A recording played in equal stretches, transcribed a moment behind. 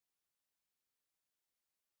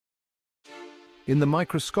In the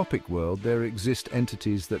microscopic world, there exist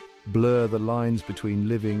entities that blur the lines between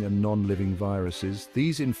living and non-living viruses.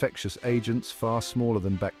 These infectious agents, far smaller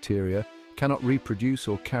than bacteria, cannot reproduce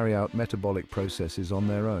or carry out metabolic processes on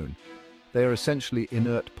their own. They are essentially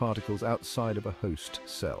inert particles outside of a host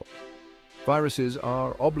cell. Viruses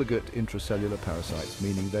are obligate intracellular parasites,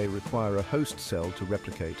 meaning they require a host cell to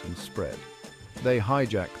replicate and spread. They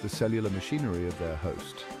hijack the cellular machinery of their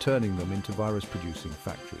host, turning them into virus-producing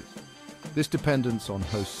factories. This dependence on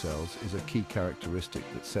host cells is a key characteristic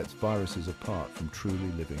that sets viruses apart from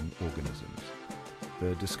truly living organisms.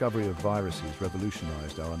 The discovery of viruses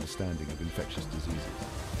revolutionized our understanding of infectious diseases.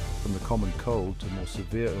 From the common cold to more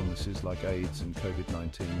severe illnesses like AIDS and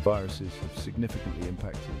COVID-19, viruses have significantly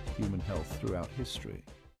impacted human health throughout history.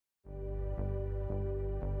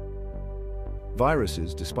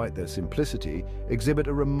 Viruses, despite their simplicity, exhibit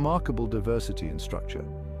a remarkable diversity in structure.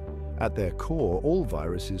 At their core, all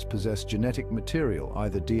viruses possess genetic material,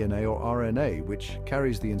 either DNA or RNA, which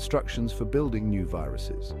carries the instructions for building new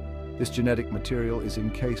viruses. This genetic material is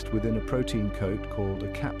encased within a protein coat called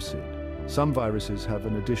a capsid. Some viruses have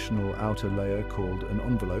an additional outer layer called an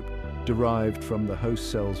envelope, derived from the host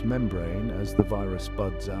cell's membrane as the virus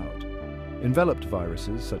buds out. Enveloped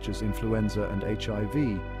viruses, such as influenza and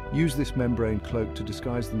HIV, use this membrane cloak to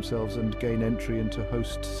disguise themselves and gain entry into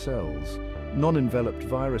host cells. Non-enveloped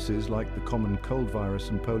viruses, like the common cold virus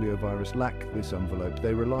and poliovirus, lack this envelope.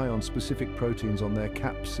 They rely on specific proteins on their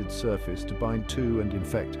capsid surface to bind to and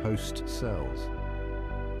infect host cells.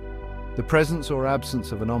 The presence or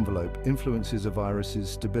absence of an envelope influences a virus's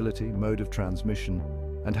stability, mode of transmission,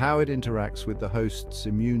 and how it interacts with the host's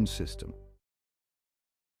immune system.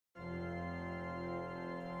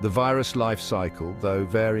 The virus life cycle, though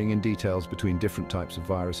varying in details between different types of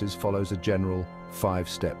viruses, follows a general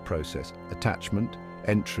 5-step process: attachment,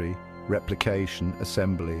 entry, replication,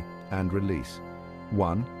 assembly, and release.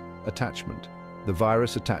 1. Attachment. The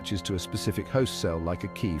virus attaches to a specific host cell like a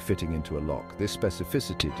key fitting into a lock. This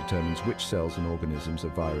specificity determines which cells and organisms a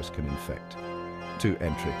virus can infect. 2.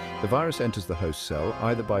 Entry. The virus enters the host cell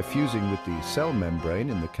either by fusing with the cell membrane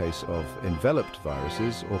in the case of enveloped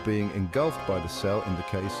viruses, or being engulfed by the cell in the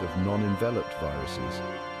case of non-enveloped viruses.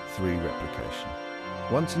 3. Replication.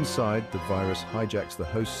 Once inside, the virus hijacks the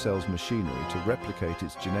host cell's machinery to replicate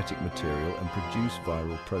its genetic material and produce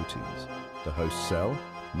viral proteins. The host cell,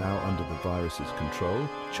 now under the virus's control,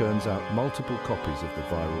 churns out multiple copies of the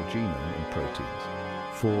viral genome and proteins.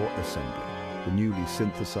 4. Assembly. The newly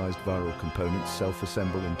synthesized viral components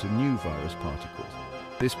self-assemble into new virus particles.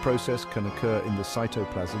 This process can occur in the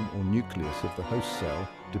cytoplasm or nucleus of the host cell,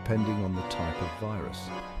 depending on the type of virus.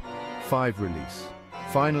 5. Release.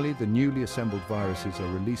 Finally, the newly assembled viruses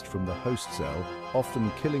are released from the host cell,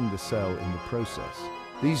 often killing the cell in the process.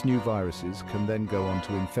 These new viruses can then go on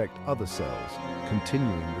to infect other cells,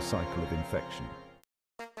 continuing the cycle of infection.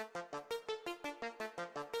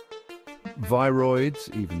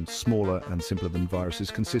 Viroids, even smaller and simpler than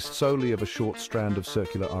viruses, consist solely of a short strand of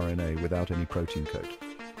circular RNA without any protein coat.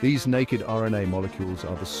 These naked RNA molecules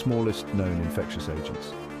are the smallest known infectious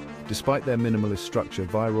agents. Despite their minimalist structure,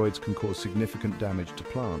 viroids can cause significant damage to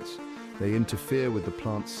plants. They interfere with the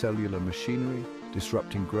plant's cellular machinery,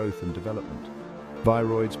 disrupting growth and development.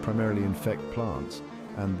 Viroids primarily infect plants,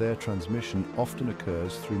 and their transmission often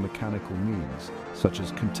occurs through mechanical means, such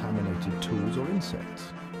as contaminated tools or insects.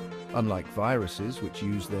 Unlike viruses, which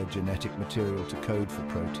use their genetic material to code for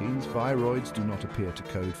proteins, viroids do not appear to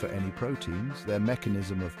code for any proteins. Their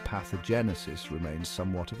mechanism of pathogenesis remains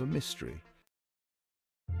somewhat of a mystery.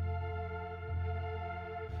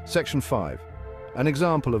 Section 5. An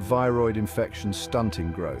example of viroid infection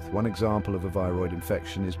stunting growth. One example of a viroid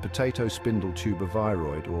infection is potato spindle tuber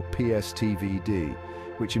viroid, or PSTVD,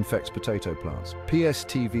 which infects potato plants.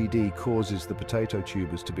 PSTVD causes the potato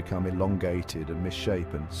tubers to become elongated and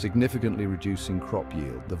misshapen, significantly reducing crop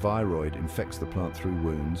yield. The viroid infects the plant through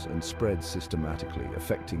wounds and spreads systematically,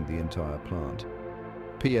 affecting the entire plant.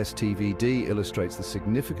 PSTVD illustrates the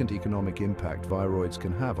significant economic impact viroids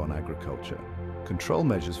can have on agriculture. Control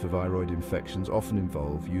measures for viroid infections often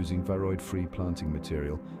involve using viroid-free planting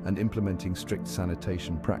material and implementing strict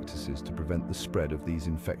sanitation practices to prevent the spread of these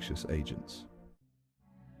infectious agents.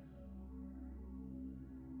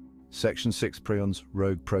 Section 6. Prions,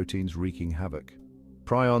 rogue proteins wreaking havoc.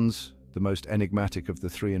 Prions, the most enigmatic of the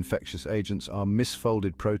 3 infectious agents, are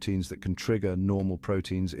misfolded proteins that can trigger normal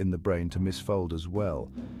proteins in the brain to misfold as well.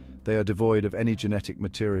 They are devoid of any genetic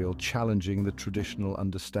material, challenging the traditional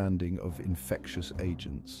understanding of infectious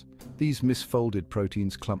agents. These misfolded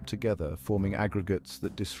proteins clump together, forming aggregates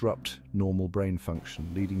that disrupt normal brain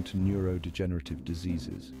function, leading to neurodegenerative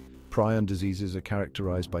diseases. Prion diseases are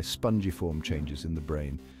characterized by spongiform changes in the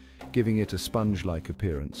brain, giving it a sponge-like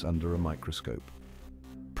appearance under a microscope.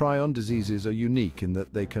 Prion diseases are unique in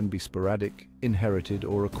that they can be sporadic, inherited,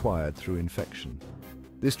 or acquired through infection.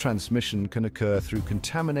 This transmission can occur through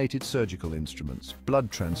contaminated surgical instruments, blood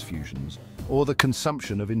transfusions, or the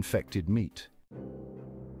consumption of infected meat.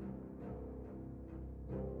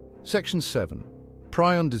 Section 7.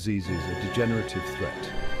 Prion diseases, a degenerative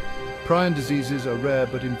threat. Prion diseases are rare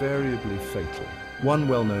but invariably fatal. One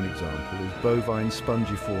well-known example is bovine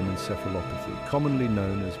spongiform encephalopathy, commonly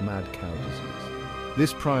known as mad cow disease.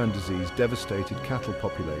 This prion disease devastated cattle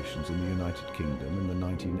populations in the United Kingdom in the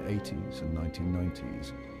 1980s and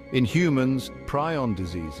 1990s. In humans, prion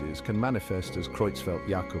diseases can manifest as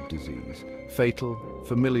Creutzfeldt-Jakob disease, fatal,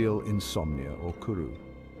 familial insomnia, or kuru.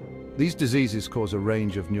 These diseases cause a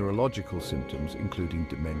range of neurological symptoms, including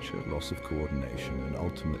dementia, loss of coordination, and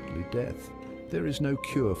ultimately death. There is no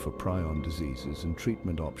cure for prion diseases, and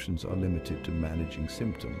treatment options are limited to managing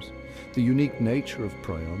symptoms. The unique nature of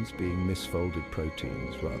prions, being misfolded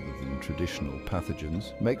proteins rather than traditional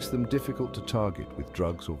pathogens, makes them difficult to target with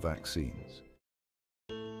drugs or vaccines.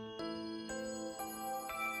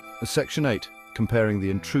 Section 8. Comparing the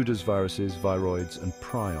intruders, viruses, viroids, and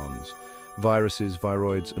prions. Viruses,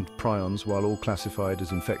 viroids, and prions, while all classified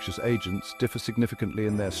as infectious agents, differ significantly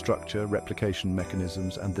in their structure, replication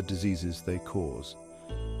mechanisms, and the diseases they cause.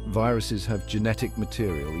 Viruses have genetic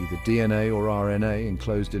material, either DNA or RNA,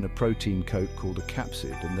 enclosed in a protein coat called a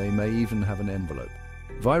capsid, and they may even have an envelope.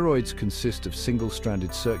 Viroids consist of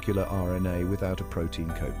single-stranded circular RNA without a protein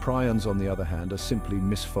coat. Prions, on the other hand, are simply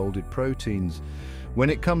misfolded proteins. When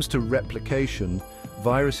it comes to replication,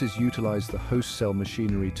 viruses utilize the host cell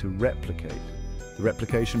machinery to replicate. The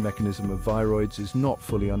replication mechanism of viroids is not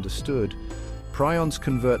fully understood. Prions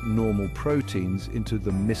convert normal proteins into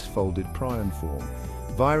the misfolded prion form.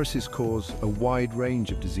 Viruses cause a wide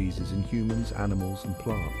range of diseases in humans, animals, and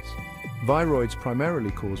plants. Viroids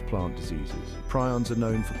primarily cause plant diseases. Prions are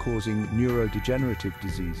known for causing neurodegenerative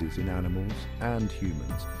diseases in animals and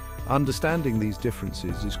humans. Understanding these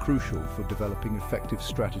differences is crucial for developing effective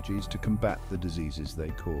strategies to combat the diseases they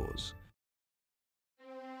cause.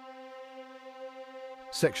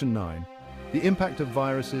 Section 9. The impact of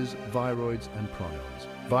viruses, viroids, and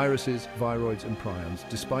prions. Viruses, viroids, and prions,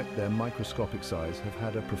 despite their microscopic size, have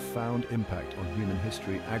had a profound impact on human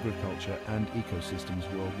history, agriculture, and ecosystems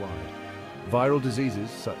worldwide. Viral diseases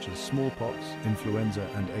such as smallpox, influenza,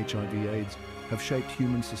 and HIV/AIDS have shaped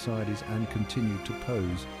human societies and continue to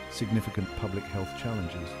pose significant public health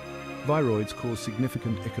challenges. Viroids cause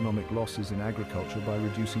significant economic losses in agriculture by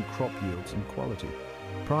reducing crop yields and quality.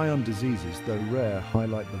 Prion diseases, though rare,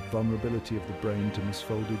 highlight the vulnerability of the brain to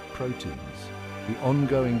misfolded proteins. The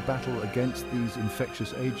ongoing battle against these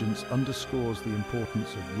infectious agents underscores the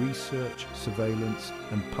importance of research, surveillance,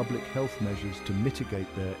 and public health measures to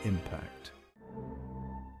mitigate their impact.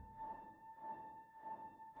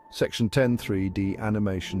 Section 10. 3D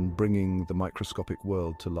animation, bringing the microscopic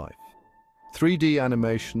world to life. 3D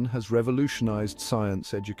animation has revolutionized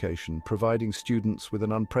science education, providing students with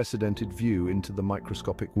an unprecedented view into the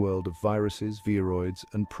microscopic world of viruses, viroids,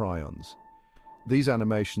 and prions. These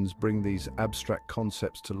animations bring these abstract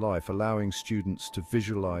concepts to life, allowing students to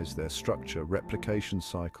visualize their structure, replication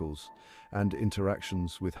cycles, and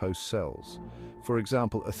interactions with host cells. For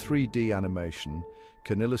example, a 3D animation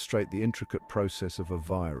can illustrate the intricate process of a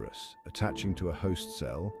virus attaching to a host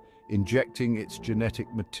cell, injecting its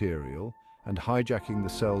genetic material, and hijacking the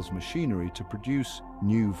cell's machinery to produce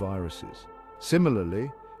new viruses. Similarly,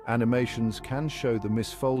 animations can show the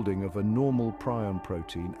misfolding of a normal prion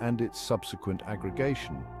protein and its subsequent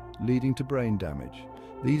aggregation, leading to brain damage.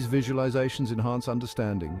 These visualizations enhance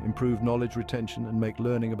understanding, improve knowledge retention, and make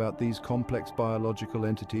learning about these complex biological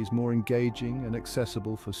entities more engaging and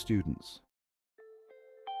accessible for students.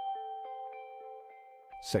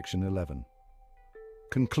 Section 11.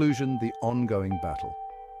 Conclusion: the ongoing battle.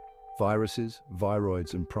 Viruses,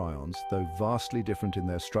 viroids, and prions, though vastly different in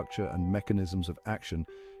their structure and mechanisms of action,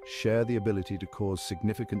 share the ability to cause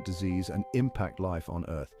significant disease and impact life on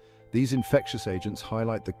Earth. These infectious agents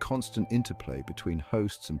highlight the constant interplay between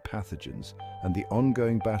hosts and pathogens and the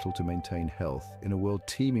ongoing battle to maintain health in a world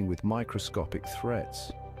teeming with microscopic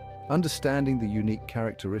threats. Understanding the unique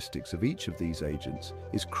characteristics of each of these agents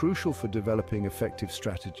is crucial for developing effective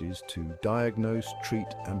strategies to diagnose, treat,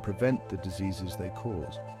 and prevent the diseases they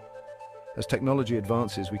cause. As technology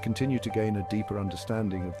advances, we continue to gain a deeper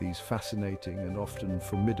understanding of these fascinating and often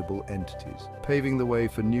formidable entities, paving the way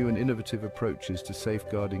for new and innovative approaches to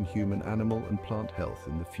safeguarding human, animal, and plant health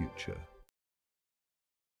in the future.